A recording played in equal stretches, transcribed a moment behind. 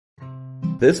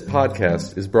This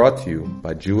podcast is brought to you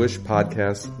by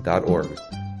JewishPodcasts.org.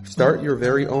 Start your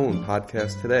very own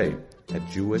podcast today at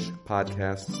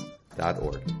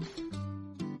JewishPodcasts.org.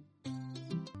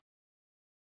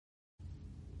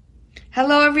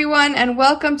 Hello everyone, and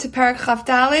welcome to Perek Chaf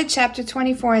Daled, chapter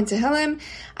 24 in Tehillim.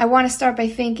 I want to start by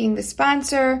thanking the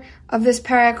sponsor of this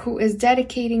Perek, who is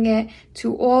dedicating it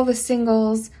to all the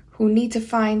singles who need to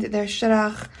find their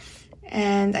shidduch,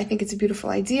 and I think it's a beautiful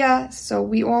idea. So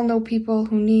we all know people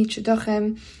who need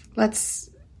shidduchim. Let's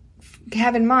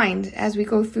have in mind as we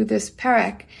go through this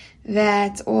Perek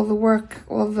that all the work,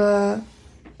 all the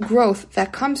growth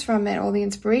that comes from it, all the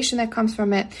inspiration that comes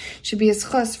from it should be a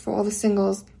schus for all the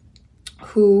singles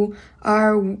who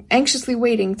are anxiously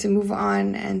waiting to move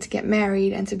on and to get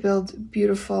married and to build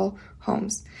beautiful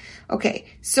homes. Okay,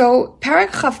 so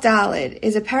Perek Chaf Daled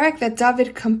is a Perek that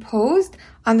David composed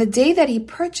on the day that he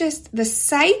purchased the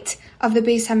site of the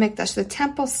Beis HaMikdash, the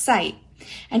temple site.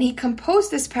 And he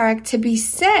composed this Perek to be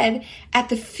said at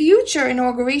the future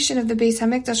inauguration of the Beis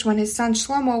HaMikdash when his son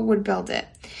Shlomo would build it.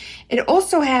 It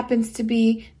also happens to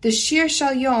be the Shir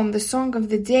Shal Yom, the song of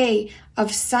the day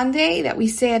of Sunday that we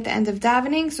say at the end of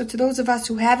davening. So to those of us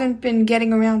who haven't been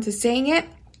getting around to saying it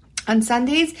on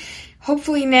Sundays,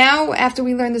 hopefully now, after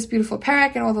we learn this beautiful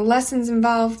Perek and all the lessons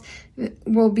involved,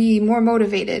 we'll be more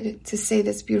motivated to say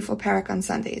this beautiful Perek on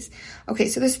Sundays. Okay,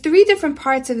 so there's three different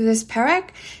parts of this Perek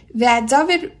that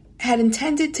David had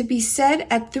intended to be said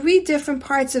at three different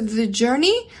parts of the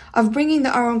journey of bringing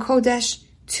the Aron Kodesh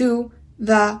to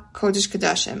the Kodesh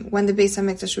Kodashim, when the Beis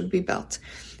HaMikdash would be built.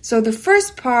 So the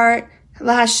first part,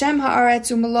 La Hashem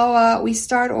Haaretz U'Meloa, we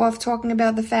start off talking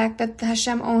about the fact that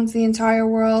Hashem owns the entire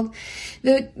world.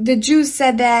 The Jews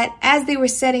said that as they were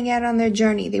setting out on their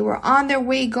journey, they were on their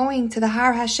way going to the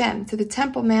Har Hashem, to the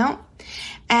Temple Mount,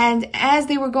 and as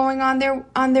they were going on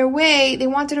their way, they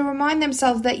wanted to remind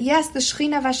themselves that yes, the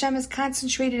Shekhinah of Hashem is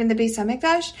concentrated in the Beis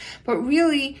HaMikdash, but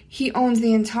really He owns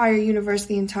the entire universe,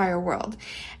 the entire world.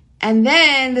 And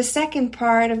then the second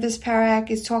part of this Perek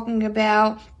is talking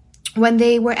about when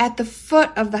they were at the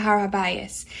foot of the Har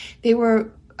HaBayis. They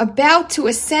were about to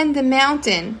ascend the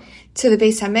mountain to the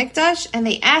Beis HaMikdash, and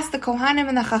they asked the Kohanim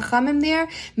and the Chachamim there,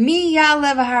 Mi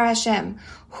Ya'aleh Har Hashem?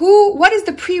 What is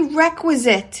the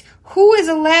prerequisite? Who is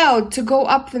allowed to go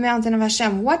up the mountain of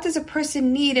Hashem? What does a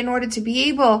person need in order to be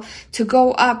able to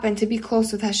go up and to be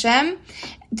close with Hashem?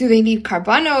 Do they need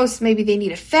karbanos? Maybe they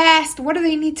need a fast. What do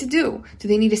they need to do? Do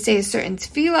they need to say a certain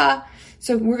tefillah?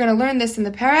 So we're going to learn this in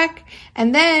the Perek.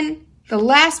 And then the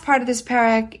last part of this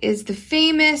Perek is the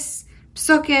famous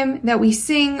psukim that we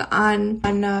sing on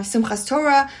Simchas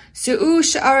Torah, Su'u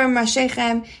Sha'arim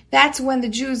Rashechem. That's when the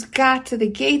Jews got to the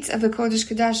gates of the Kodesh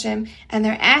Kodashim, and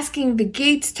they're asking the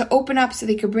gates to open up so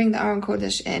they could bring the Aron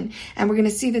Kodesh in. And we're going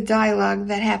to see the dialogue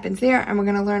that happens there, and we're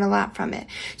going to learn a lot from it.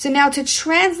 So now to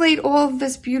translate all of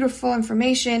this beautiful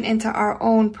information into our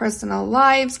own personal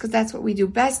lives, because that's what we do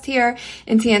best here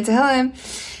in Tian Tehillim,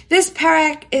 this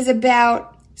Perek is about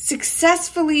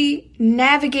successfully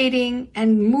navigating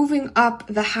and moving up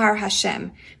the Har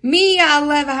Hashem. Mi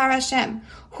Ya'aleh Har Hashem.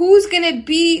 Who's going to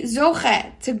be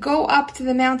Zoche to go up to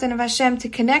the mountain of Hashem, to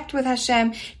connect with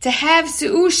Hashem, to have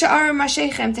Su'u Sha'arim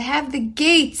Rashechem, to have the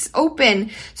gates open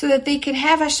so that they can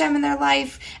have Hashem in their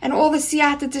life and all the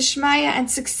Siyata Deshmaya and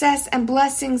success and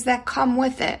blessings that come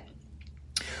with it.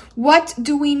 What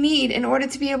do we need in order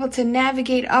to be able to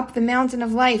navigate up the mountain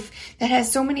of life that has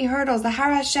so many hurdles? The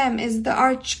Har Hashem is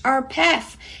our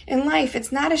path in life.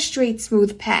 It's not a straight,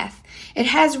 smooth path. It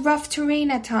has rough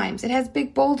terrain at times. It has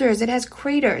big boulders. It has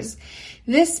craters.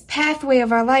 This pathway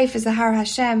of our life is the Har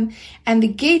Hashem, and the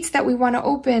gates that we want to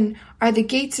open are the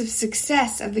gates of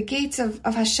success, of the gates of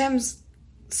Hashem's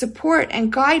support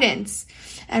and guidance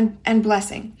and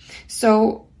blessing.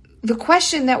 So the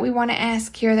question that we want to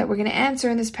ask here, that we're going to answer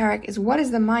in this Perek, is what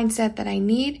is the mindset that I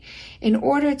need in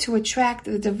order to attract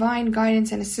the divine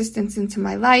guidance and assistance into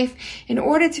my life, in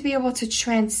order to be able to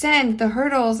transcend the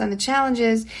hurdles and the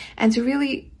challenges and to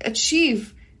really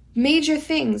achieve major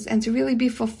things and to really be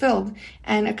fulfilled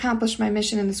and accomplish my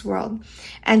mission in this world.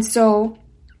 And so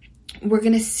we're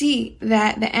going to see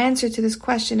that the answer to this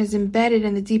question is embedded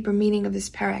in the deeper meaning of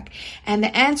this Perek. And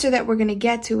the answer that we're going to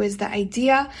get to is the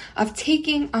idea of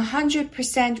taking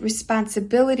 100%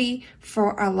 responsibility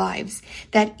for our lives.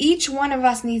 That each one of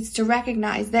us needs to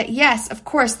recognize that, yes, of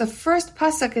course, the first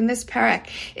pasuk in this Perek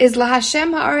is La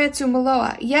Hashem Haaretz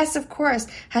U'Meloa. Yes, of course,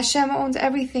 Hashem owns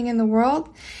everything in the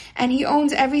world, and He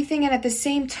owns everything, and at the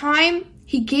same time,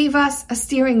 He gave us a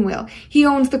steering wheel. He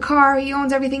owns the car. He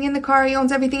owns everything in the car. He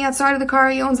owns everything outside of the car.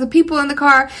 He owns the people in the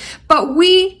car. But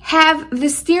we have the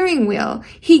steering wheel.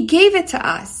 He gave it to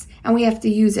us, and we have to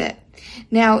use it.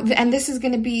 Now, and this is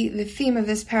going to be the theme of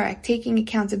this parak, taking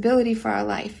accountability for our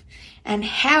life and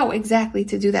how exactly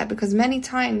to do that, because many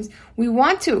times we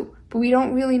want to, but we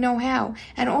don't really know how.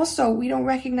 And also, we don't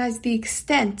recognize the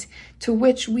extent to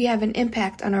which we have an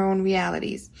impact on our own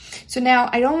realities. So now,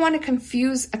 I don't want to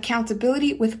confuse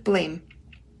accountability with blame.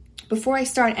 Before I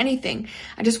start anything,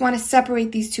 I just want to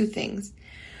separate these two things.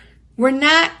 We're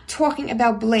not talking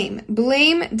about blame.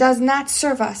 Blame does not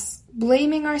serve us.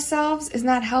 Blaming ourselves is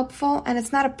not helpful, and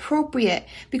it's not appropriate,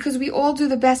 because we all do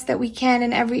the best that we can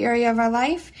in every area of our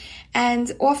life, and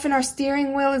often our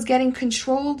steering wheel is getting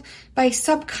controlled by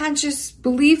subconscious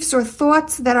beliefs or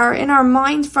thoughts that are in our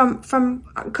mind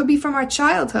could be from our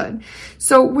childhood.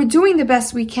 So we're doing the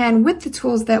best we can with the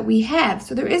tools that we have,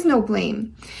 so there is no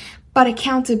blame. But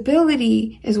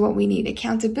accountability is what we need.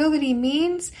 Accountability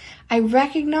means I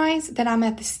recognize that I'm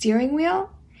at the steering wheel,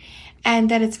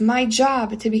 and that it's my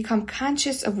job to become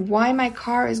conscious of why my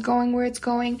car is going where it's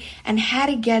going and how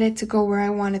to get it to go where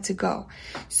I want it to go.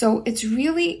 So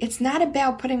it's not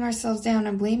about putting ourselves down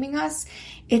and blaming us.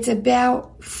 It's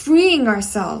about freeing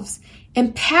ourselves,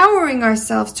 empowering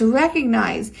ourselves to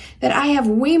recognize that I have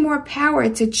way more power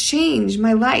to change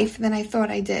my life than I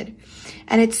thought I did.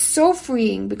 And it's so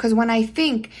freeing, because when I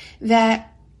think that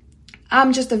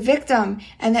I'm just a victim,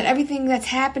 and that everything that's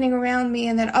happening around me,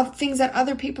 and that things that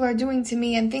other people are doing to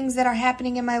me, and things that are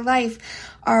happening in my life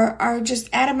are just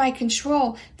out of my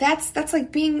control, that's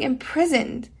like being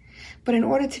imprisoned. But in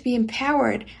order to be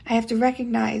empowered, I have to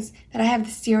recognize that I have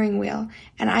the steering wheel,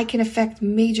 and I can affect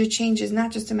major changes,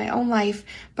 not just in my own life,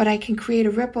 but I can create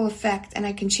a ripple effect, and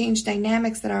I can change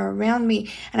dynamics that are around me,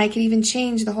 and I can even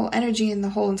change the whole energy in the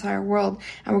whole entire world.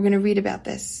 And we're going to read about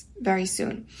this very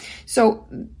soon. So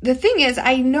the thing is,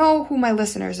 I know who my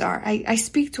listeners are. I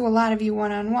speak to a lot of you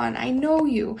one-on-one. I know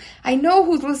you. I know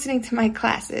who's listening to my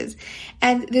classes.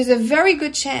 And there's a very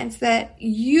good chance that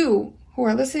you who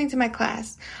are listening to my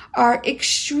class are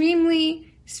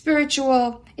extremely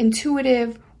spiritual,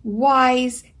 intuitive,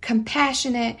 wise,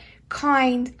 compassionate,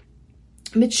 kind,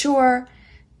 mature,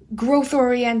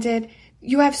 growth-oriented.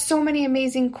 You have so many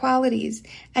amazing qualities,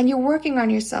 and you're working on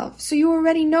yourself. So you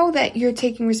already know that you're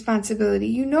taking responsibility.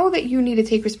 You know that you need to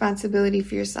take responsibility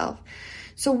for yourself.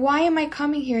 So why am I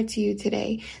coming here to you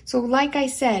today? So like I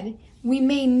said, we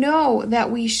may know that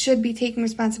we should be taking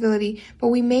responsibility, but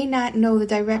we may not know the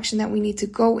direction that we need to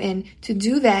go in to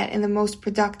do that in the most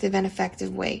productive and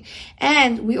effective way.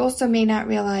 And we also may not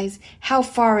realize how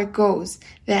far it goes,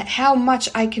 that how much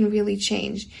I can really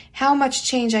change, how much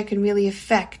change I can really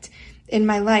affect in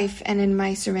my life and in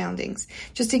my surroundings.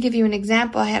 Just to give you an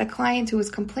example, I had a client who was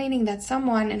complaining that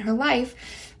someone in her life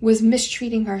was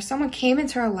mistreating her. Someone came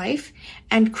into her life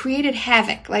and created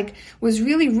havoc, like was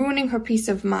really ruining her peace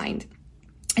of mind.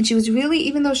 And she was really,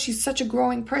 even though she's such a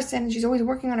growing person and she's always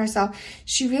working on herself,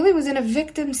 she really was in a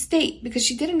victim state because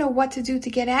she didn't know what to do to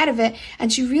get out of it.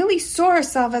 And she really saw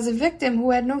herself as a victim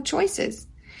who had no choices.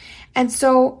 And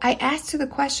so I asked her the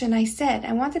question.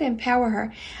 I wanted to empower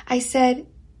her. I said,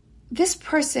 this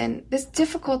person, this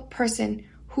difficult person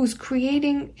who's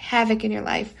creating havoc in your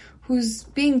life, who's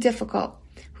being difficult,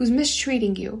 who's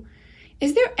mistreating you,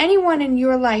 is there anyone in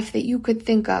your life that you could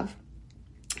think of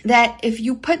that if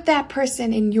you put that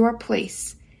person in your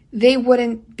place, they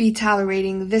wouldn't be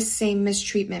tolerating this same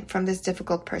mistreatment from this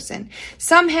difficult person?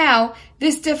 Somehow,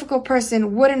 this difficult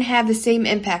person wouldn't have the same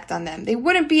impact on them. They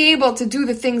wouldn't be able to do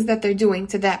the things that they're doing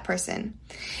to that person.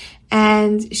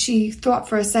 And she thought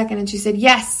for a second and she said,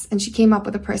 yes. And she came up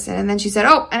with a person. And then she said,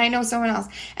 oh, and I know someone else.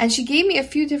 And she gave me a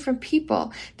few different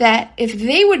people that if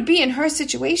they would be in her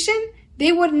situation,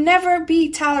 they would never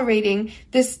be tolerating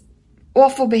this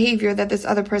awful behavior that this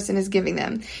other person is giving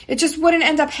them. It just wouldn't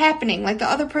end up happening. Like the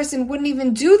other person wouldn't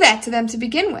even do that to them to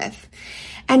begin with.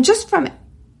 And just from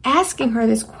asking her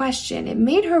this question, it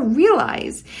made her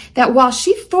realize that while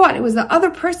she thought it was the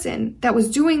other person that was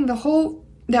doing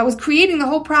that was creating the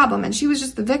whole problem, and she was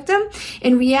just the victim,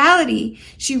 in reality,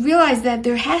 she realized that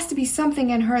there has to be something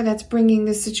in her that's bringing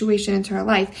this situation into her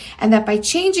life, and that by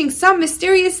changing some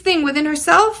mysterious thing within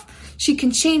herself, she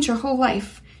can change her whole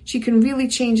life. She can really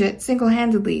change it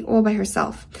single-handedly, all by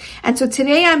herself. And so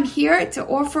today I'm here to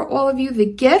offer all of you the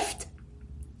gift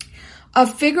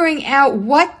of figuring out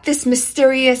what this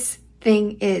mysterious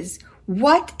thing is.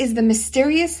 What is the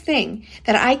mysterious thing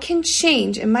that I can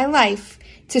change in my life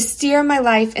to steer my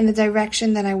life in the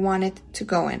direction that I want it to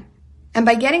go in? And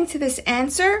by getting to this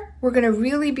answer, we're going to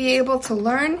really be able to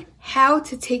learn how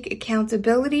to take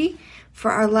accountability for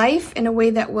our life in a way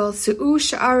that will su'u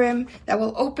sha'arim, that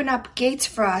will open up gates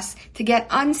for us to get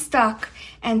unstuck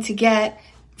and to get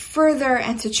further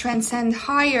and to transcend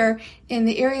higher in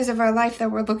the areas of our life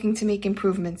that we're looking to make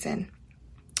improvements in.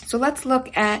 So let's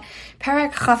look at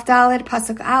Perek Chaf Daled,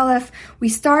 Pasuk Aleph. We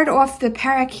start off the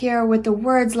Perek here with the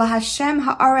words LaHashem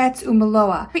ha'aretz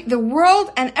u'meloa. The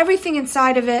world and everything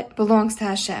inside of it belongs to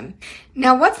Hashem.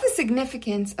 Now, what's the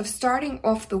significance of starting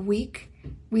off the week?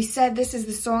 We said this is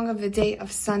the song of the day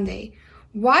of Sunday.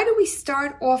 Why do we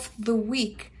start off the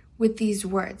week with these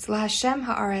words? LaHashem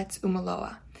ha'aretz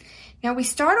u'meloa. Now, we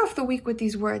start off the week with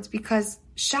these words because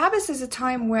Shabbos is a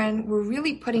time when we're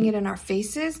really putting it in our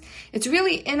faces. It's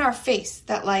really in our face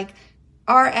that, like,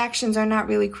 our actions are not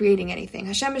really creating anything.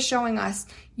 Hashem is showing us,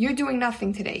 you're doing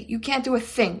nothing today. You can't do a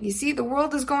thing. You see, the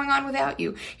world is going on without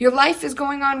you. Your life is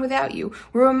going on without you.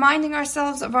 We're reminding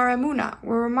ourselves of our emunah.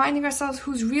 We're reminding ourselves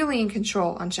who's really in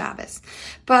control on Shabbos.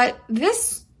 But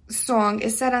this song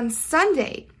is said on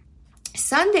Sunday.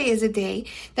 Sunday is a day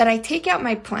that I take out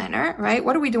my planner, right?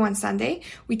 What do we do on Sunday?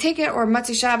 We take it, or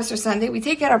Motzei Shabbos or Sunday, we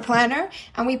take out our planner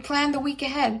and we plan the week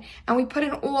ahead. And we put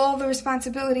in all the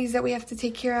responsibilities that we have to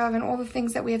take care of and all the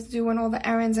things that we have to do and all the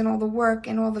errands and all the work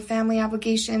and all the family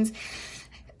obligations,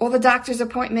 all the doctor's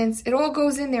appointments. It all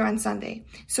goes in there on Sunday.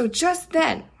 So just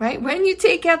then, right, when you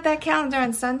take out that calendar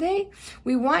on Sunday,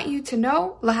 we want you to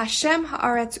know, LaHashem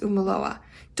ha'aretz u'meloa.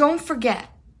 Don't forget,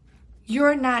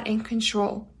 you're not in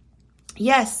control.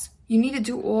 Yes, you need to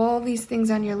do all these things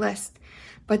on your list,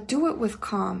 but do it with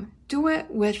calm. Do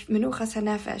it with menuchas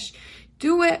hanefesh.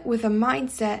 Do it with a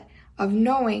mindset of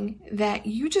knowing that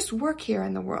you just work here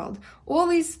in the world. All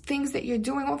these things that you're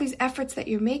doing, all these efforts that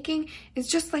you're making,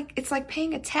 it's like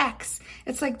paying a tax.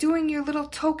 It's like doing your little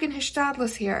token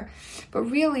hishtadlus here. But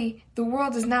really, the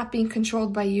world is not being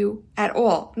controlled by you at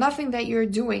all. Nothing that you're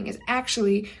doing is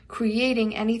actually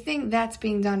creating anything. That's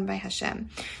being done by Hashem.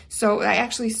 So I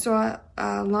actually saw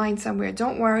a line somewhere,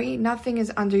 don't worry, nothing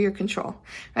is under your control,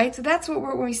 right? So that's what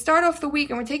when we start off the week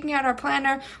and we're taking out our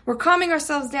planner, we're calming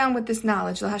ourselves down with this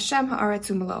knowledge, LaHashem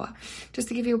ha'aretz u'meloa. Just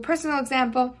to give you a personal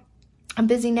example, I'm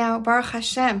busy now, Baruch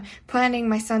Hashem, planning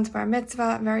my son's bar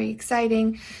mitzvah, very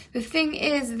exciting. The thing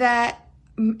is that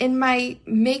in my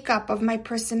makeup of my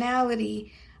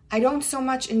personality, I don't so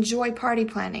much enjoy party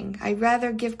planning. I'd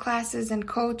rather give classes and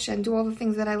coach and do all the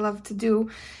things that I love to do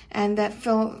and that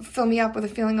fill me up with a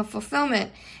feeling of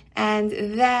fulfillment.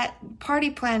 And that party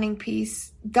planning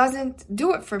piece doesn't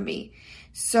do it for me.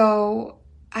 So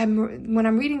when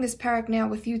I'm reading this parak now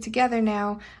with you together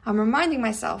now, I'm reminding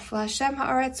myself, LaHashem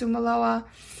ha'aretz u'meloa,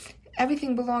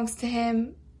 everything belongs to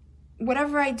Him.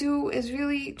 Whatever I do is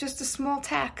really just a small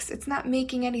tax. It's not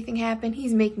making anything happen.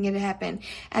 He's making it happen.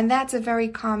 And that's a very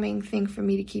calming thing for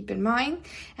me to keep in mind.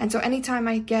 And so anytime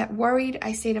I get worried,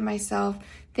 I say to myself,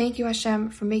 thank you,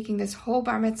 Hashem, for making this whole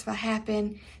bar mitzvah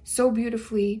happen so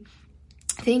beautifully.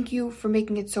 Thank you for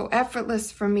making it so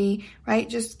effortless for me, right?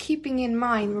 Just keeping in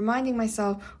mind, reminding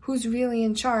myself who's really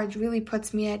in charge really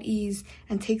puts me at ease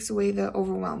and takes away the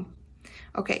overwhelm.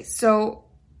 Okay, so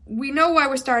we know why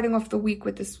we're starting off the week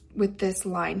with this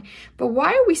line, but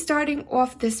why are we starting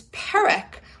off this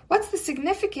perek? What's the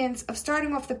significance of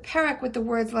starting off the perek with the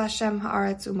words LaHashem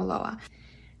ha'aretz u'meloa?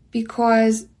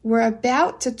 Because we're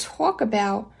about to talk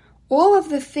about all of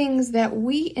the things that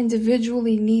we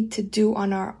individually need to do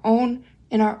on our own,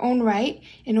 in our own right,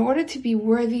 in order to be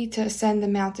worthy to ascend the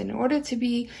mountain, in order to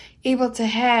be able to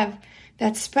have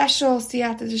that special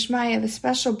siyata d'shmaya, the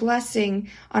special blessing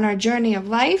on our journey of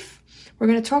life. We're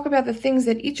going to talk about the things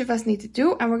that each of us need to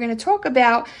do, and we're going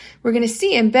to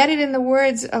see embedded in the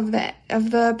words of the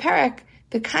perek,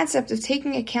 the concept of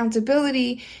taking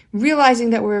accountability, realizing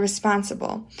that we're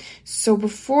responsible. So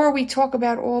before we talk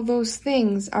about all those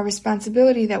things, our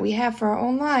responsibility that we have for our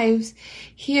own lives,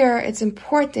 here it's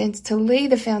important to lay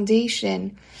the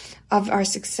foundation of our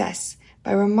success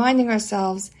by reminding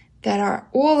ourselves that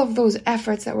all of those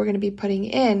efforts that we're going to be putting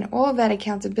in, all of that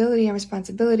accountability and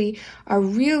responsibility are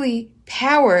really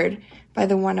powered by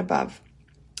the one above.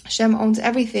 Hashem owns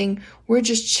everything. We're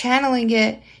just channeling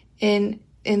it in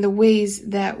the ways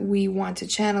that we want to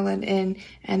channel it in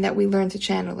and that we learn to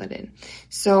channel it in.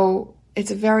 So it's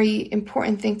a very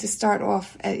important thing to start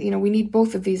off. We need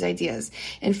both of these ideas.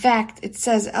 In fact, it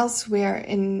says elsewhere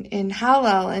in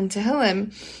Hallel and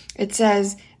Tehillim, it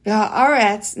says,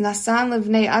 V'ha'aretz nasan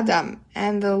levnei adam,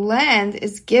 and the land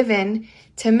is given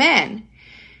to man.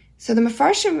 So the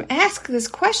Mefarshim ask this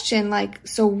question,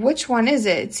 so which one is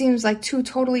it? It seems like two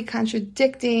totally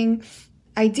contradicting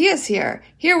ideas here.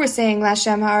 Here we're saying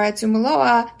LaHashem ha'aretz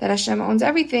u'meloa, that Hashem owns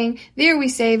everything. There we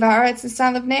say V'ha'aretz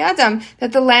nasan levnei adam,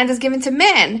 that the land is given to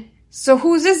man. So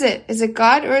whose is it? Is it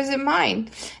God or is it mine?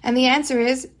 And the answer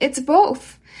is, it's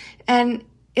both. And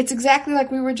it's exactly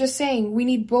like we were just saying. We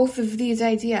need both of these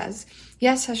ideas.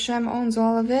 Yes, Hashem owns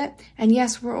all of it. And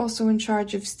yes, we're also in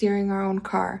charge of steering our own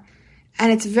car.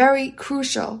 And it's very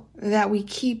crucial that we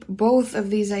keep both of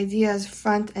these ideas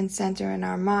front and center in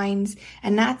our minds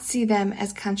and not see them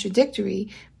as contradictory,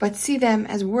 but see them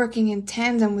as working in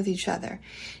tandem with each other.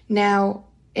 Now,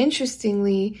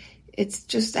 interestingly,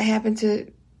 I happen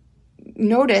to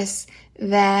notice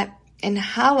that in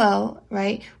Hallel,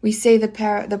 right, we say the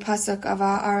pasuk of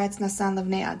Haaretz Nasan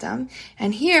Levnei Adam,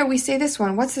 and here we say this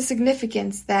one. What's the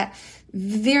significance that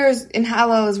there's in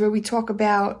Hallel is where we talk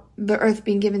about the earth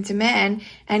being given to man,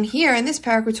 and here in this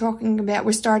parak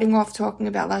we're starting off talking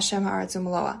about Lashem Haaretz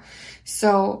U'Meloa.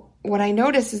 So what I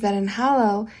notice is that in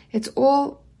Hallel,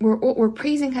 we're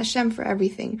praising Hashem for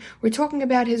everything. We're talking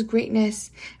about His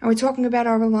greatness, and we're talking about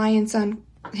our reliance on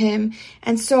Him.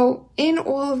 And so in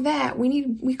all of that,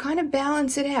 we kind of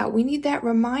balance it out. We need that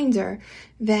reminder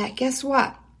that, guess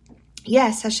what?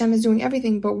 Yes, Hashem is doing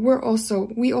everything, but we also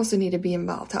need to be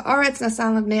involved. Haaretz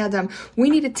Nasan Levnei Adam. We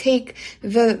need to take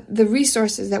the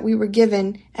resources that we were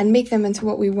given and make them into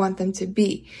what we want them to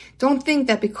be. Don't think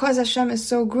that because Hashem is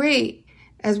so great,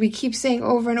 as we keep saying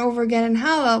over and over again in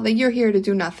Hallel, that you're here to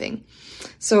do nothing.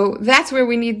 So that's where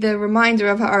we need the reminder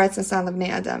of Haaretz Nasan Levnei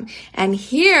Adam. And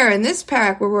here in this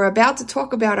parak, where we're about to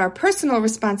talk about our personal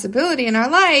responsibility in our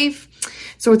life,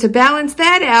 so to balance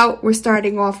that out, we're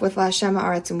starting off with Lashem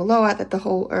Haaretz U'Meloa, that the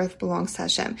whole earth belongs to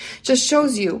Hashem. Just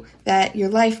shows you that your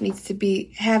life needs to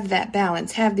have that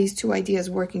balance, have these two ideas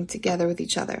working together with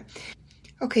each other.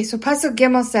 Okay, so Pasuk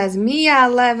Gimel says, Mi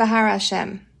ya'aleh v'har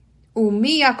Hashem,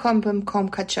 u'mi yakom b'mkom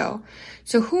kacho.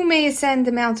 So who may ascend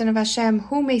the mountain of Hashem?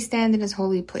 Who may stand in His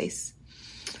holy place?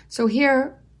 So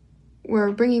here,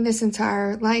 we're bringing this into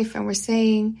our life, and we're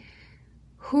saying,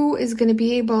 who is going to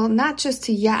be able not just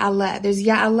to Ya'aleh. There's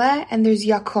Ya'aleh and there's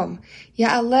Yakum.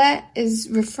 Ya'aleh is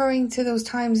referring to those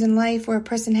times in life where a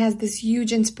person has this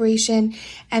huge inspiration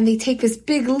and they take this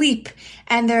big leap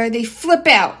and they flip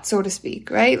out, so to speak,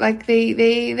 right? Like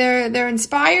they're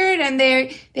inspired and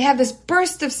they have this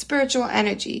burst of spiritual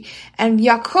energy. And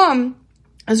Yakum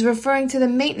is referring to the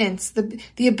maintenance,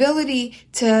 the ability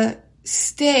to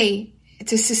sustain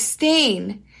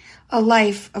a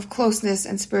life of closeness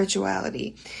and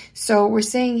spirituality. So we're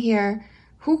saying here,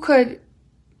 who could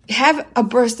have a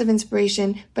burst of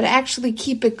inspiration, but actually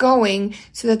keep it going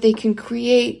so that they can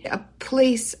create a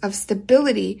place of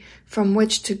stability from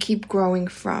which to keep growing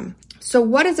from. So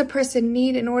what does a person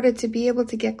need in order to be able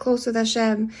to get close with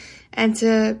Hashem and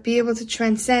to be able to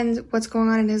transcend what's going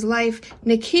on in his life?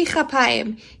 Neki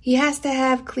chapayim. He has to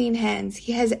have clean hands.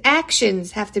 His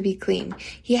actions have to be clean.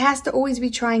 He has to always be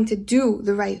trying to do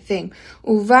the right thing.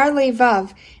 Uvar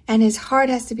levav. And his heart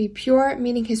has to be pure,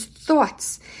 meaning his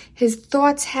thoughts. His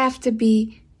thoughts have to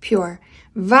be pure.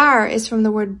 Var is from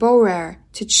the word borer,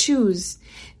 to choose.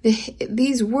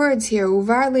 These words here,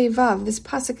 uvar levav, this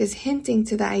pasuk is hinting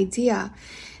to the idea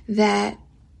that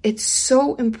it's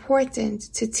so important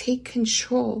to take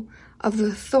control of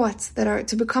the thoughts that are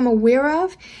to become aware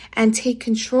of and take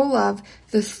control of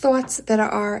the thoughts that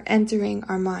are entering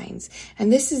our minds.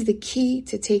 And this is the key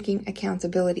to taking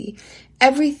accountability.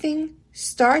 Everything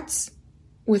starts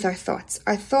with our thoughts.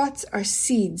 Our thoughts are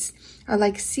seeds, are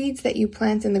like seeds that you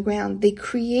plant in the ground. They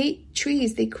create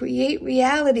trees, they create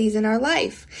realities in our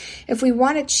life. If we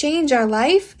want to change our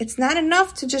life, it's not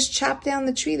enough to just chop down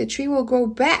the tree. The tree will grow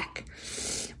back.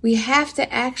 We have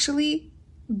to actually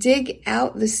dig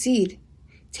out the seed.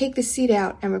 Take the seed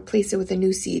out and replace it with a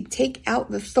new seed. Take out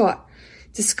the thought.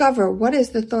 Discover what is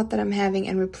the thought that I'm having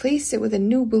and replace it with a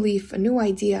new belief, a new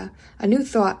idea, a new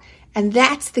thought. And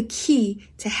that's the key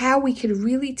to how we could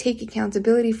really take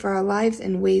accountability for our lives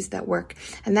in ways that work.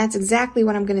 And that's exactly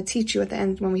what I'm going to teach you at the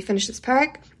end when we finish this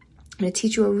parak. I'm going to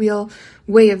teach you a real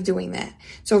way of doing that.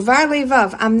 So, var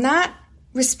levav, I'm not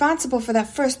responsible for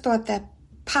that first thought that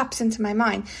pops into my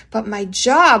mind. But my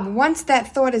job, once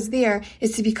that thought is there,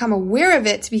 is to become aware of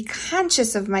it, to be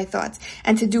conscious of my thoughts,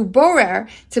 and to do borer,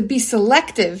 to be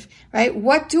selective, right?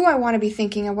 What do I want to be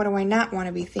thinking and what do I not want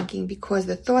to be thinking? Because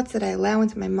the thoughts that I allow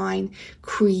into my mind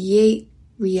create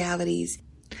realities.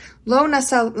 Lo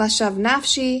nasal lashav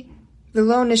nafshi,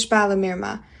 v'lo nishba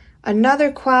l'amirma.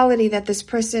 Another quality that this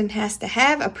person has to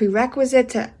have, a prerequisite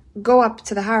to go up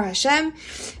to the Har Hashem,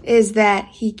 is that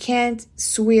he can't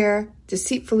swear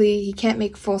deceitfully, he can't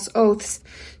make false oaths.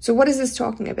 So what is this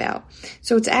talking about?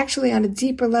 So it's actually on a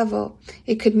deeper level.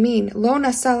 It could mean, Lo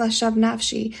nasa lashav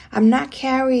nafshi, I'm not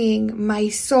carrying my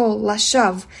soul,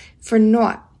 lashav, for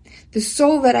naught. The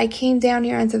soul that I came down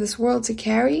here into this world to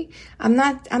carry, I'm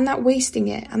not wasting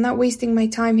it. I'm not wasting my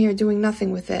time here doing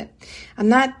nothing with it. I'm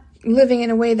not living in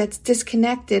a way that's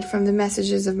disconnected from the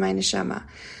messages of my neshama.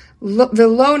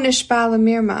 V'lo nishba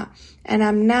l'amirma, and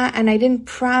I didn't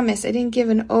promise, I didn't give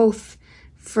an oath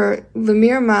for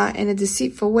Lemirma in a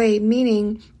deceitful way,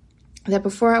 meaning that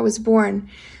before I was born,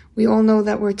 we all know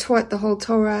that we're taught the whole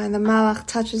Torah and the Malach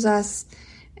touches us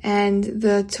and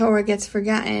the Torah gets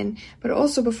forgotten. But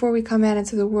also before we come out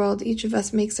into the world, each of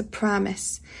us makes a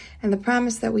promise. And the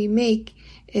promise that we make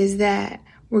is that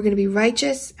we're going to be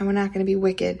righteous and we're not going to be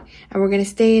wicked. And we're going to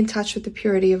stay in touch with the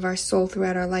purity of our soul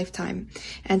throughout our lifetime.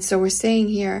 And so we're saying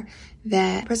here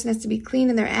that a person has to be clean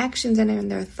in their actions and in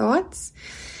their thoughts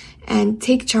and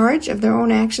take charge of their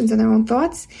own actions and their own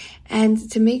thoughts,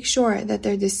 and to make sure that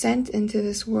their descent into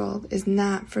this world is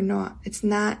not for naught. It's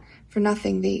not for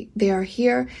nothing. They are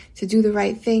here to do the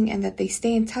right thing, and that they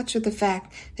stay in touch with the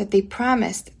fact that they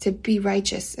promised to be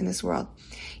righteous in this world.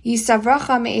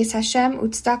 Yisavracha me'es Hashem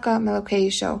utzdaka melokei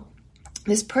yisho.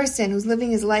 This person who's living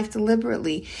his life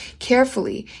deliberately,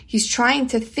 carefully, he's trying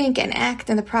to think and act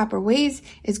in the proper ways,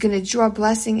 is going to draw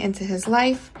blessing into his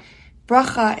life.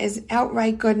 Bracha is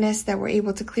outright goodness that we're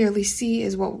able to clearly see,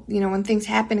 is what, when things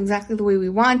happen exactly the way we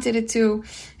wanted it to.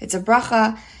 It's a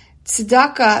bracha.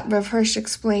 Tzedakah, Rav Hirsch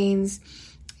explains,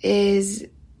 is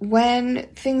when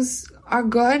things are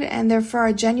good and they're for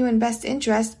our genuine best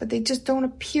interest, but they just don't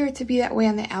appear to be that way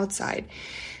on the outside.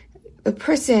 The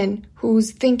person who's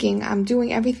thinking, I'm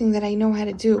doing everything that I know how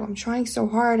to do, I'm trying so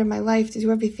hard in my life to do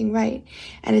everything right,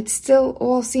 and it still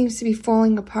all seems to be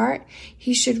falling apart,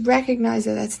 he should recognize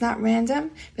that that's not random,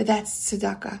 but that's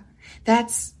tzedakah.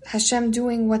 That's Hashem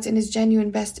doing what's in his genuine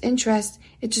best interest.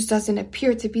 It just doesn't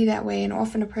appear to be that way, and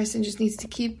often a person just needs to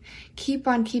keep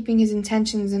on keeping his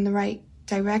intentions in the right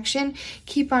direction,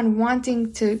 keep on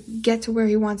wanting to get to where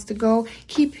he wants to go,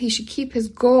 he should keep his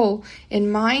goal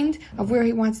in mind of where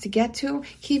he wants to get to,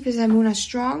 keep his emunah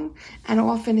strong, and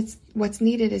often what's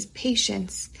needed is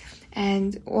patience,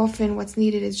 and often what's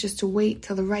needed is just to wait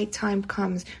till the right time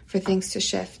comes for things to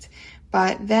shift.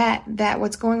 But that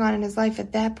what's going on in his life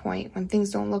at that point, when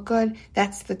things don't look good,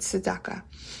 that's the tzedakah.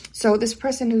 So this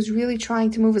person who's really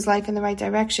trying to move his life in the right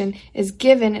direction is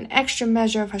given an extra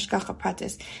measure of hashgacha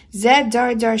pratis. Zeh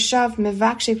dar dar shav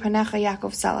mevakshe panecha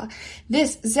Yaakov Sala.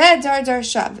 This zeh dar dar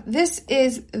shav. This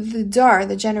is the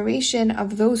generation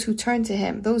of those who turn to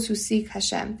him, those who seek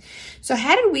Hashem. So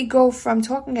how did we go from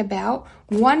talking about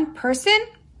one person,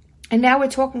 and now we're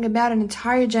talking about an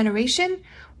entire generation?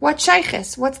 What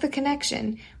shaykhis? What's the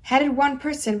connection? How did one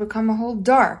person become a whole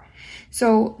dar?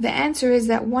 So the answer is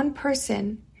that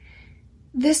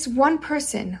this one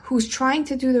person who's trying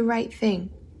to do the right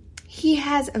thing, he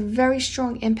has a very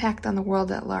strong impact on the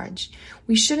world at large.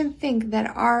 We shouldn't think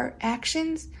that our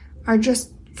actions are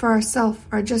just for ourselves,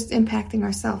 are just impacting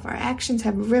ourselves. Our actions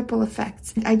have ripple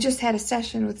effects. I just had a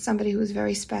session with somebody who was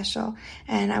very special,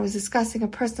 and I was discussing a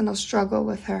personal struggle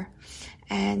with her.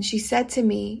 And she said to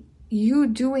me, you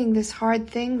doing this hard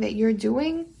thing that you're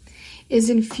doing is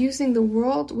infusing the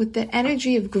world with the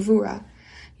energy of Gevura.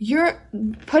 You're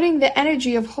putting the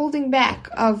energy of holding back,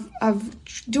 of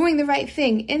doing the right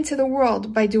thing into the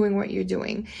world by doing what you're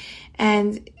doing.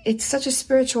 And it's such a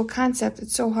spiritual concept,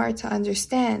 it's so hard to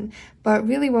understand. But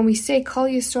really when we say Kol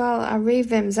Yisrael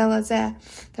Arevim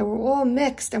Zelazeh, that we're all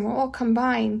mixed and we're all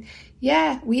combined,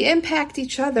 we impact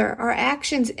each other. Our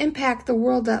actions impact the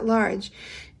world at large.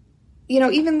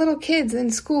 Even little kids in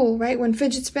school, right? When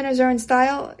fidget spinners are in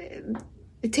style,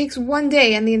 it takes one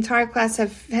day and the entire class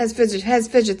has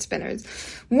fidget spinners.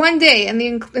 One day and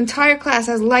the entire class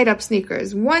has light up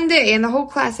sneakers. One day and the whole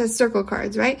class has circle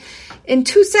cards, right? In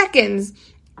 2 seconds,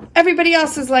 everybody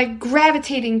else is like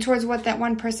gravitating towards what that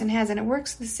one person has. And it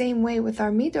works the same way with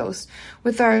our midos,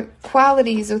 with our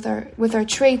qualities, with our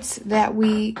traits that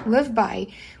we live by.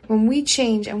 When we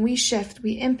change and we shift,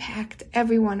 we impact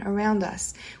everyone around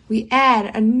us. We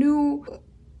add a new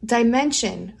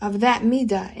dimension of that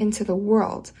midah into the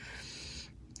world.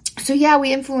 So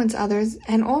we influence others,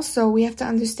 and also we have to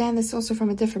understand this also from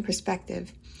a different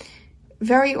perspective.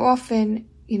 Very often,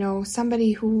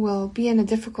 somebody who will be in a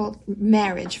difficult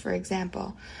marriage, for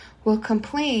example, will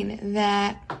complain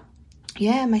that,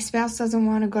 my spouse doesn't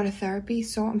want to go to therapy,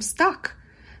 so I'm stuck.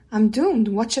 I'm doomed.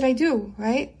 What should I do,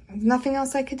 right? There's nothing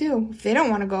else I could do. If they don't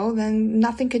want to go, then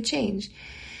nothing could change.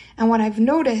 And what I've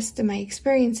noticed in my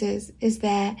experiences is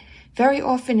that very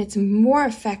often it's more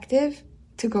effective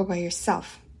to go by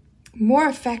yourself. More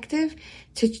effective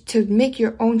to make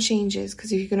your own changes.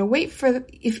 Because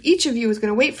if each of you is going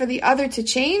to wait for the other to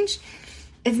change,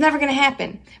 it's never going to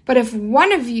happen. But if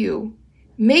one of you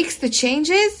makes the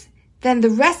changes, then the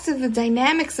rest of the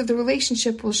dynamics of the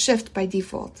relationship will shift by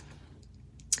default.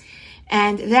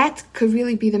 And that could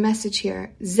really be the message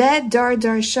here. Zed dar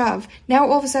dar shav. Now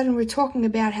all of a sudden we're talking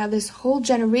about how this whole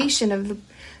generation of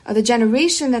the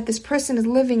generation that this person is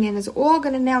living in is all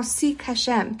going to now seek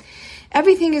Hashem.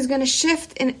 Everything is going to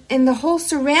shift in the whole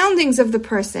surroundings of the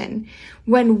person.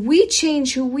 When we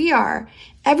change who we are,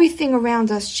 everything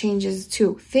around us changes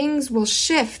too. Things will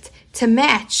shift to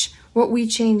match what we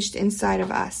changed inside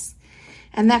of us.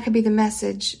 And that could be the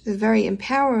message, the very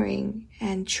empowering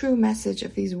and true message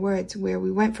of these words, where we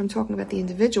went from talking about the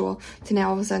individual to now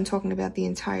all of a sudden talking about the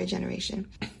entire generation.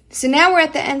 So now we're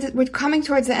at the end, we're coming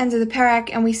towards the end of the parak,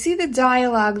 and we see the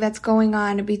dialogue that's going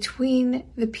on between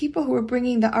the people who are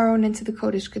bringing the Aron into the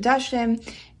Kodesh Kodashim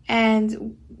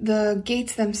and the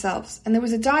gates themselves. And there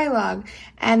was a dialogue,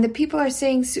 and the people are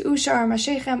saying, Su'u Sha'ar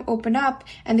Mashechem, open up,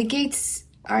 and the gates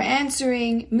are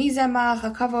answering, Mizamach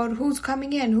HaKavod, who's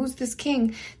coming in? Who's this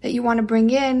king that you want to bring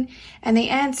in? And they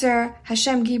answer,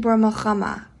 Hashem Gibor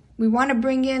Melchama. We want to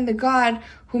bring in the God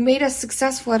who made us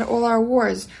successful at all our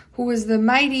wars, who is the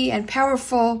mighty and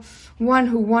powerful one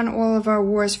who won all of our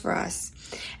wars for us.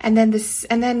 And then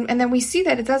we see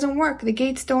that it doesn't work. The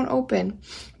gates don't open.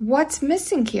 What's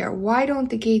missing here? Why don't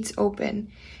the gates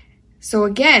open? So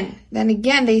again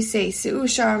they say, Se'u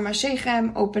Sha'ar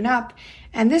Mashechem, open up.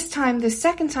 And this time, the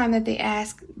second time that they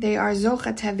ask, they are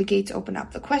zocha to have the gates open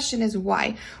up. The question is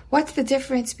why? What's the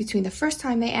difference between the first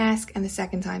time they ask and the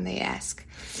second time they ask?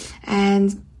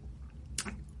 And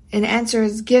an answer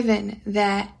is given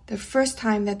that the first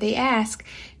time that they ask,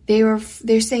 they're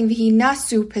saying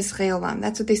v'hinasu peschei olam.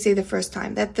 That's what they say the first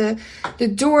time. That the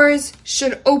doors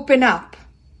should open up,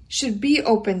 should be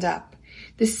opened up.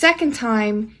 The second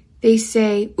time they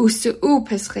say usu'u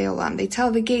peschei olam. They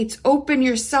tell the gates, open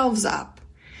yourselves up.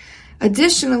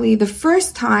 Additionally, the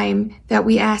first time that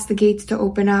we ask the gates to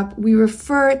open up, we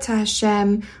refer to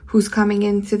Hashem, who's coming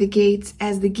into the gates,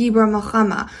 as the Gibor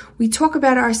Melchama. We talk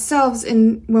about ourselves,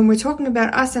 when we're talking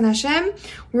about us and Hashem,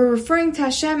 we're referring to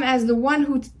Hashem as the one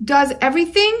who does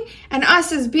everything, and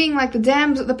us as being like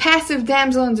the passive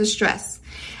damsel in distress.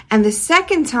 And the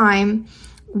second time,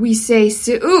 we say,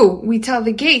 Se'u, we tell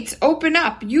the gates, open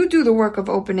up, you do the work of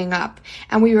opening up.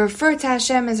 And we refer to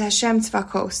Hashem as Hashem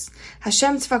Tzvakos.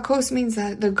 Hashem Tzvakos means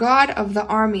the God of the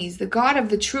armies, the God of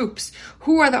the troops.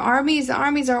 Who are the armies? The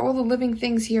armies are all the living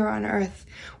things here on earth.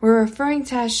 We're referring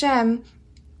to Hashem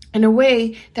in a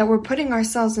way that we're putting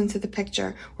ourselves into the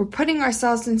picture. We're putting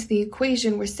ourselves into the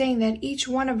equation. We're saying that each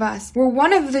one of us, we're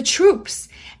one of the troops.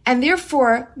 And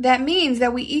therefore, that means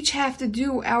that we each have to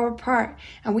do our part.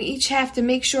 And we each have to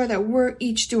make sure that we're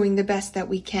each doing the best that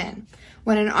we can.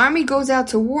 When an army goes out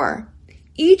to war,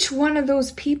 each one of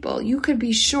those people, you could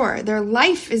be sure, their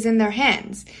life is in their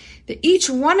hands. That each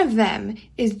one of them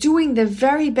is doing the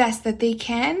very best that they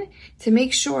can to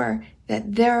make sure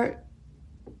that they're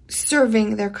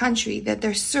serving their country, that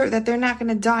they're not going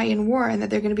to die in war, and that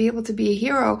they're going to be able to be a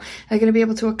hero, they're going to be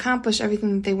able to accomplish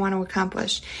everything that they want to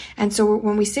accomplish. And so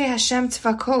when we say Hashem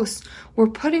Tzvakos, we're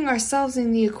putting ourselves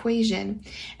in the equation.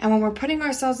 And when we're putting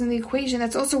ourselves in the equation,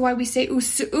 that's also why we say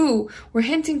Usu'u. We're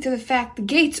hinting to the fact the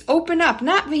gates open up,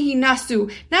 not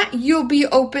v'hinasu, not you'll be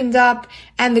opened up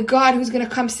and the God who's going to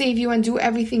come save you and do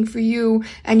everything for you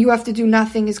and you have to do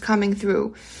nothing is coming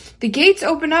through. The gates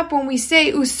open up when we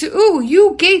say, Usu'u,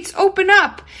 you gates open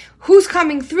up. Who's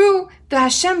coming through? The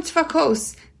Hashem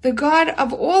Tzvakos, the God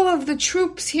of all of the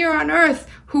troops here on earth,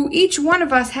 who each one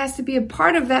of us has to be a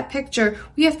part of that picture.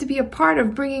 We have to be a part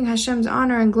of bringing Hashem's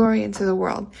honor and glory into the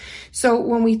world. So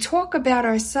when we talk about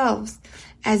ourselves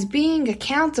as being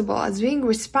accountable, as being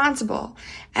responsible,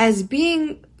 as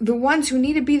being the ones who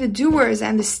need to be the doers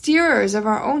and the steerers of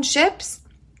our own ships,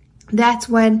 that's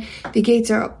when the gates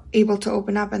are able to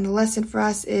open up. And the lesson for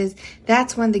us is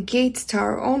that's when the gates to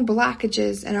our own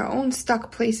blockages and our own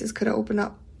stuck places could open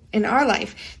up in our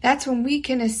life. That's when we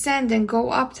can ascend and go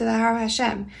up to the Har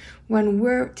Hashem, when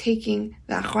we're taking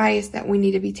the achrayus that we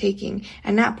need to be taking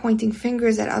and not pointing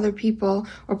fingers at other people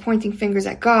or pointing fingers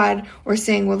at God or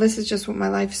saying, well, this is just what my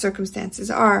life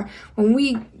circumstances are. When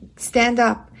we stand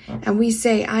up and we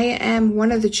say, I am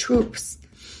one of the troops,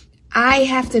 I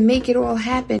have to make it all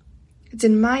happen. It's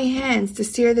in my hands to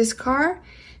steer this car.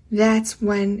 That's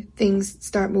when things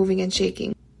start moving and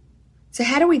shaking. So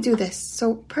how do we do this?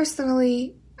 So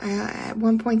personally, at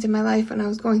one point in my life when I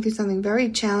was going through something very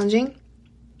challenging,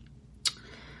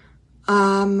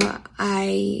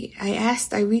 I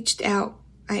reached out,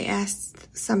 I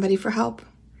asked somebody for help,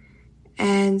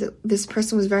 and this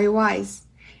person was very wise,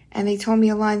 and they told me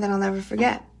a line that I'll never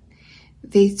forget.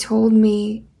 They told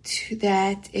me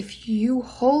that if you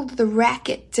hold the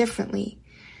racket differently,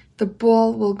 the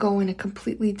ball will go in a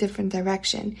completely different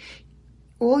direction.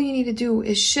 All you need to do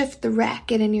is shift the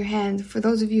racket in your hand. For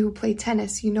those of you who play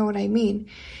tennis, you know what I mean.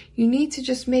 You need to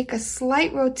just make a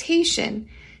slight rotation,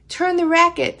 turn the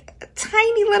racket a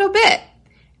tiny little bit,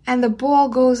 and the ball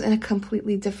goes in a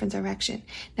completely different direction.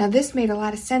 Now, this made a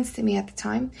lot of sense to me at the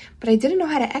time, but I didn't know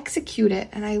how to execute it,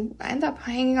 and I ended up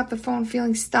hanging up the phone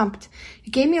feeling stumped. It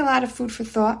gave me a lot of food for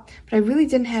thought, but I really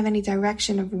didn't have any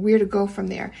direction of where to go from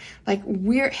there, like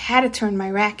how to turn my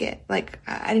racket. Like,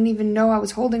 I didn't even know I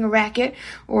was holding a racket,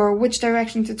 or which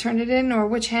direction to turn it in, or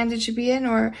which hand it should be in,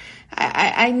 or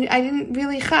I didn't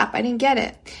really chap. I didn't get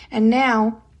it. And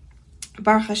now,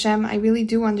 Baruch Hashem, I really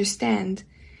do understand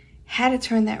how to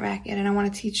turn that racket, and I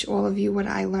want to teach all of you what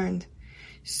I learned.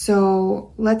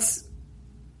 So let's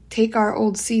take our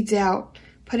old seeds out,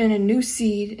 put in a new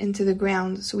seed into the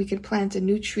ground so we could plant a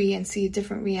new tree and see a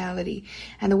different reality.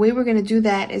 And the way we're going to do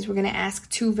that is we're going to ask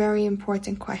two very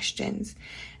important questions.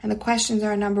 And the questions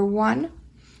are, number one,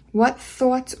 what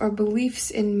thoughts or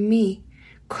beliefs in me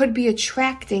could be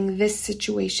attracting this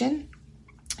situation?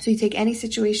 So you take any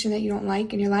situation that you don't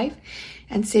like in your life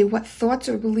and say, what thoughts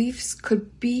or beliefs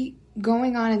could be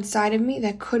going on inside of me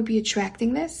that could be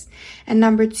attracting this? And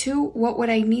number two, what would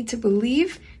I need to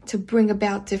believe to bring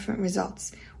about different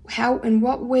results? In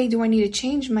what way do I need to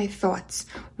change my thoughts?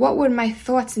 What would my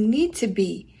thoughts need to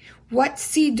be? What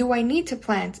seed do I need to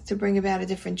plant to bring about a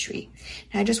different tree?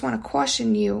 And I just want to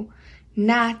caution you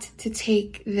not to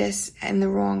take this in the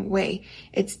wrong way.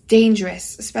 It's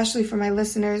dangerous, especially for my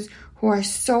listeners who are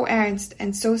so earnest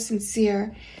and so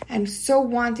sincere and so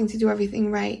wanting to do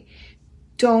everything right.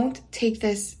 Don't take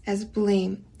this as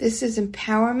blame. This is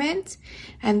empowerment,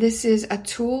 and this is a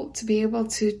tool to be able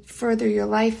to further your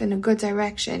life in a good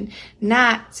direction,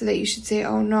 not so that you should say,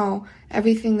 oh no,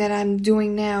 everything that I'm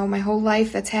doing now, my whole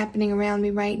life that's happening around me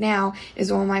right now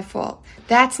is all my fault.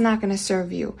 That's not going to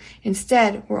serve you.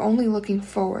 Instead, we're only looking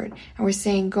forward, and we're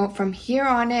saying, go from here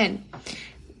on in,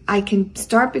 I can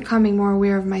start becoming more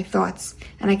aware of my thoughts,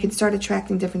 and I can start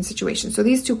attracting different situations. So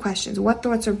these two questions, what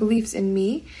thoughts or beliefs in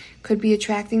me could be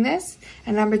attracting this?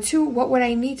 And number two, what would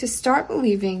I need to start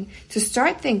believing, to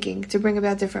start thinking, to bring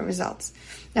about different results?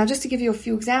 Now, just to give you a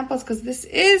few examples, because this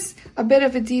is a bit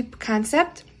of a deep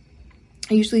concept.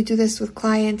 I usually do this with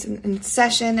clients in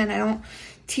session, and I don't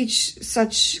teach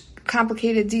such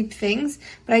complicated, deep things,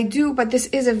 but this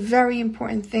is a very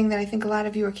important thing that I think a lot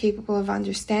of you are capable of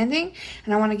understanding,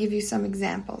 and I want to give you some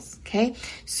examples, okay?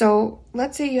 So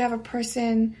let's say you have a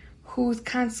person who's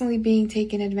constantly being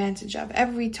taken advantage of.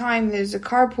 Every time there's a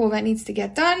carpool that needs to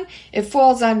get done, it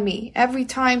falls on me. Every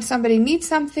time somebody needs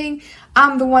something,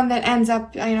 I'm the one that ends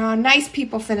up, nice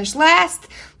people finish last.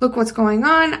 Look what's going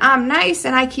on. I'm nice,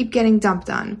 and I keep getting dumped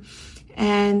on.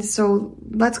 And so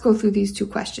let's go through these two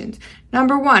questions.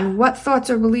 Number one, what thoughts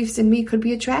or beliefs in me could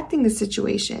be attracting the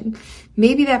situation?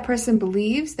 Maybe that person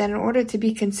believes that in order to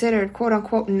be considered quote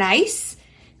unquote nice,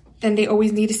 then they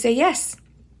always need to say yes,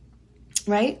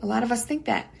 right? A lot of us think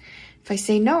that. If I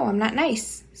say no, I'm not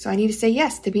nice. So I need to say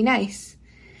yes to be nice.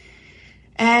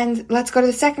 And let's go to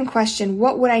the second question.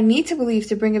 What would I need to believe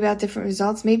to bring about different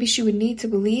results? Maybe she would need to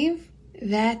believe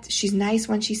that she's nice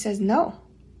when she says no.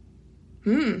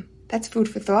 That's food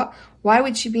for thought. Why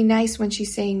would she be nice when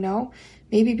she's saying no?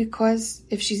 Maybe because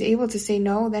if she's able to say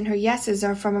no, then her yeses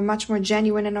are from a much more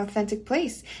genuine and authentic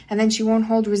place. And then she won't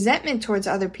hold resentment towards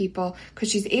other people because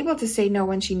she's able to say no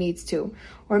when she needs to.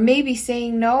 Or maybe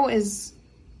saying no is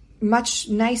much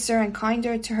nicer and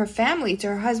kinder to her family, to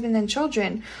her husband and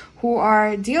children, who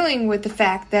are dealing with the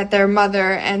fact that their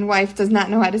mother and wife does not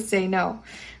know how to say no,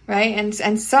 right?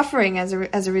 And suffering as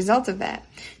a result of that.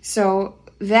 So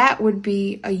that would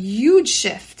be a huge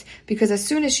shift, because as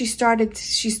soon as she's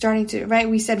starting to, right,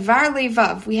 we said var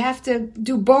levav, we have to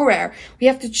do borer, we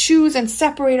have to choose and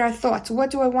separate our thoughts.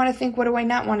 What do I want to think? What do I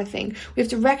not want to think? We have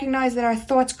to recognize that our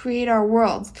thoughts create our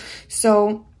worlds.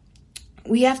 So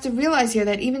we have to realize here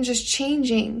that even just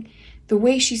changing the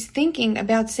way she's thinking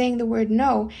about saying the word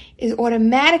no is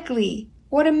automatically,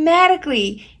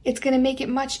 it's going to make it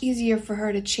much easier for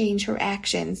her to change her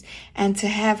actions and to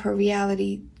have her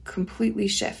reality completely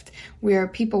shift, where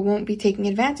people won't be taking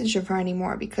advantage of her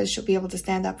anymore, because she'll be able to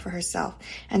stand up for herself,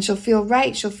 and she'll feel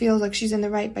right. She'll feel like she's in the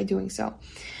right by doing so.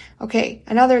 Okay,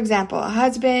 another example. A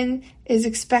husband is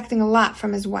expecting a lot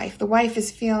from his wife. The wife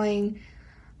is feeling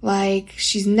like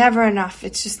she's never enough.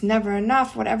 It's just never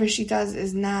enough. Whatever she does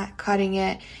is not cutting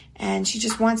it, and she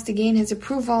just wants to gain his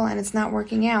approval, and it's not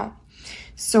working out.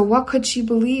 So what could she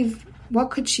believe? What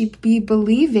could she be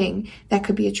believing that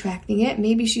could be attracting it?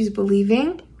 Maybe she's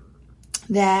believing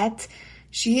that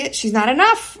she's not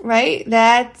enough, right?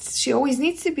 That she always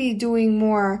needs to be doing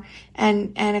more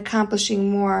and accomplishing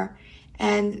more.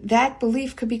 And that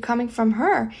belief could be coming from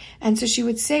her. And so she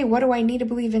would say, what do I need to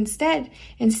believe instead?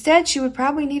 Instead, she would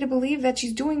probably need to believe that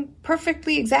she's doing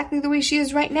perfectly exactly the way she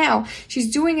is right now.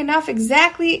 She's doing enough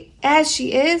exactly as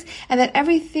she is, and that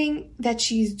everything that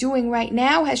she's doing right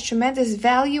now has tremendous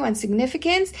value and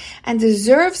significance and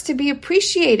deserves to be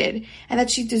appreciated, and that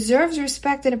she deserves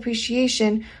respect and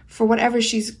appreciation for whatever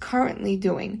she's currently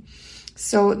doing.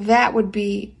 So that would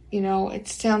be, it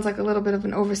sounds like a little bit of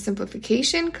an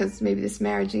oversimplification, because maybe this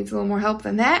marriage needs a little more help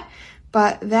than that,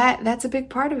 but that's a big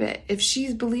part of it. If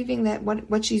she's believing that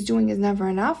what she's doing is never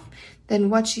enough, then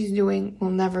what she's doing will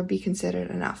never be considered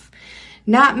enough.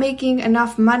 Not making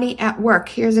enough money at work.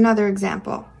 Here's another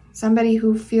example. Somebody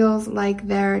who feels like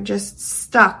they're just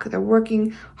stuck. They're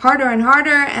working harder and harder,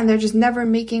 and they're just never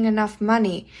making enough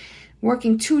money.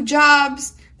 Working 2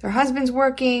 jobs, their husband's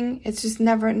working, it's just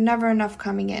never enough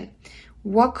coming in.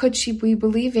 What could she be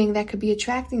believing that could be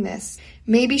attracting this?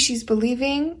 Maybe she's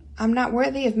believing, I'm not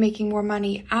worthy of making more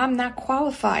money. I'm not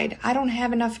qualified. I don't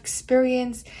have enough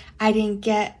experience. I didn't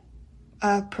get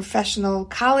a professional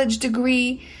college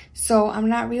degree, so I'm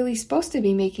not really supposed to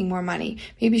be making more money.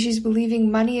 Maybe she's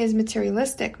believing money is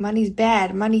materialistic. Money's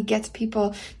bad. Money gets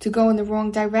people to go in the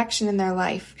wrong direction in their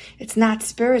life. It's not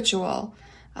spiritual.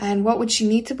 And what would she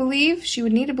need to believe? She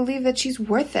would need to believe that she's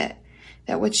worth it,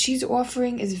 that what she's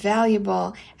offering is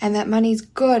valuable, and that money's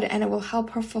good, and it will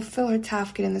help her fulfill her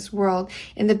tafkid in this world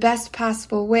in the best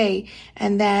possible way,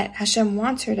 and that Hashem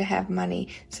wants her to have money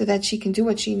so that she can do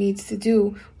what she needs to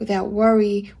do without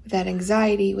worry, without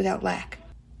anxiety, without lack.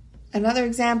 Another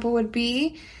example would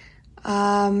be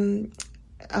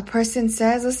a person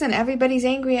says, listen, everybody's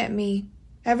angry at me.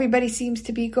 Everybody seems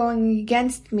to be going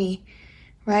against me,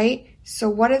 right? So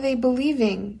what are they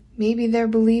believing? Maybe they're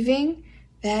believing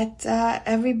that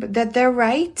that they're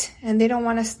right, and they don't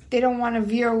want to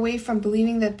veer away from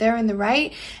believing that they're in the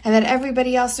right, and that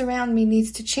everybody else around me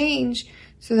needs to change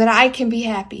so that I can be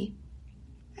happy.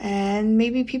 And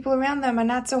maybe people around them are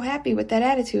not so happy with that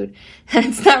attitude, and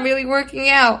it's not really working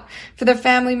out for their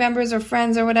family members or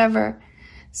friends or whatever.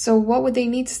 So what would they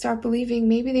need to start believing?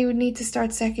 Maybe they would need to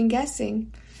start second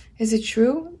guessing. Is it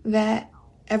true that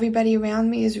everybody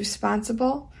around me is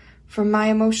responsible for my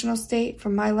emotional state, for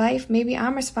my life? Maybe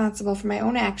I'm responsible for my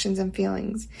own actions and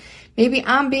feelings. Maybe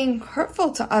I'm being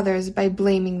hurtful to others by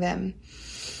blaming them.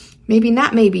 Maybe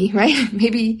not maybe, right?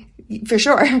 Maybe for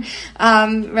sure,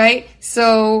 right?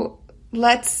 So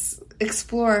let's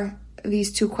explore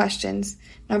these 2 questions.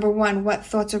 Number 1, what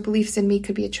thoughts or beliefs in me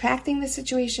could be attracting this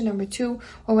situation? Number 2,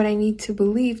 what would I need to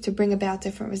believe to bring about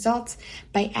different results?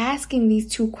 By asking these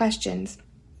 2 questions,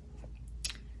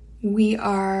 we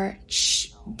are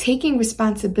taking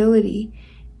responsibility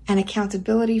and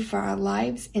accountability for our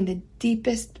lives in the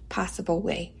deepest possible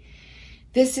way.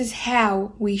 This is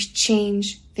how we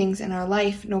change things in our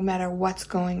life, no matter what's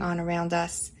going on around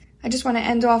us. I just want to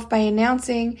end off by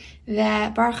announcing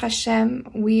that Baruch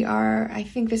Hashem, I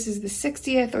think this is the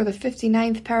 60th or the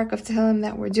 59th parak of Tehillim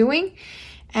that we're doing,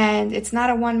 and it's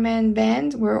not a one-man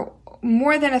band. We're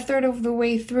more than a third of the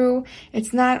way through.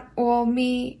 It's not all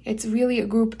me. It's really a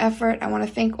group effort. I want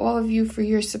to thank all of you for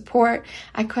your support.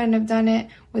 I couldn't have done it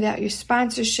without your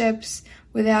sponsorships,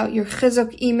 without your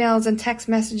chizuk emails and text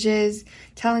messages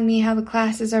telling me how the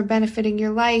classes are benefiting your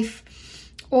life.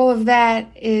 All of that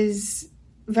is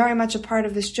very much a part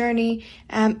of this journey.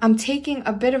 I'm taking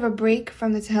a bit of a break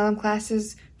from the Tehillim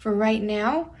classes for right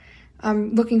now.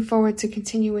 I'm looking forward to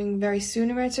continuing very soon,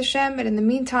 Eretz Hashem, but in the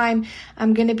meantime,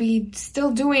 I'm going to be still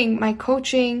doing my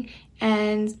coaching,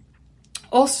 and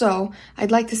also I'd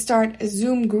like to start a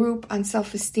Zoom group on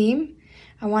self-esteem.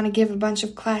 I want to give a bunch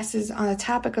of classes on the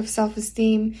topic of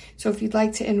self-esteem, so if you'd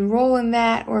like to enroll in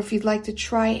that, or if you'd like to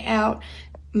try out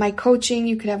my coaching,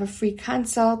 you could have a free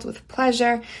consult with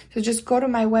pleasure. So just go to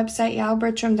my website,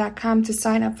 yalbertram.com, to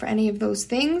sign up for any of those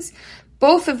things.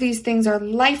 Both of these things are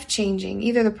life-changing.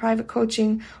 Either the private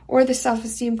coaching or the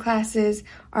self-esteem classes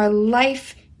are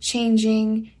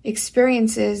life-changing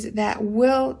experiences that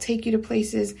will take you to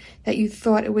places that you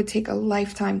thought it would take a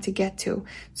lifetime to get to.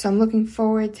 So I'm looking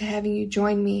forward to having you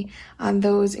join me on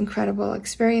those incredible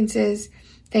experiences.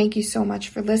 Thank you so much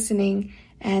for listening,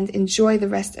 and enjoy the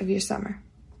rest of your summer.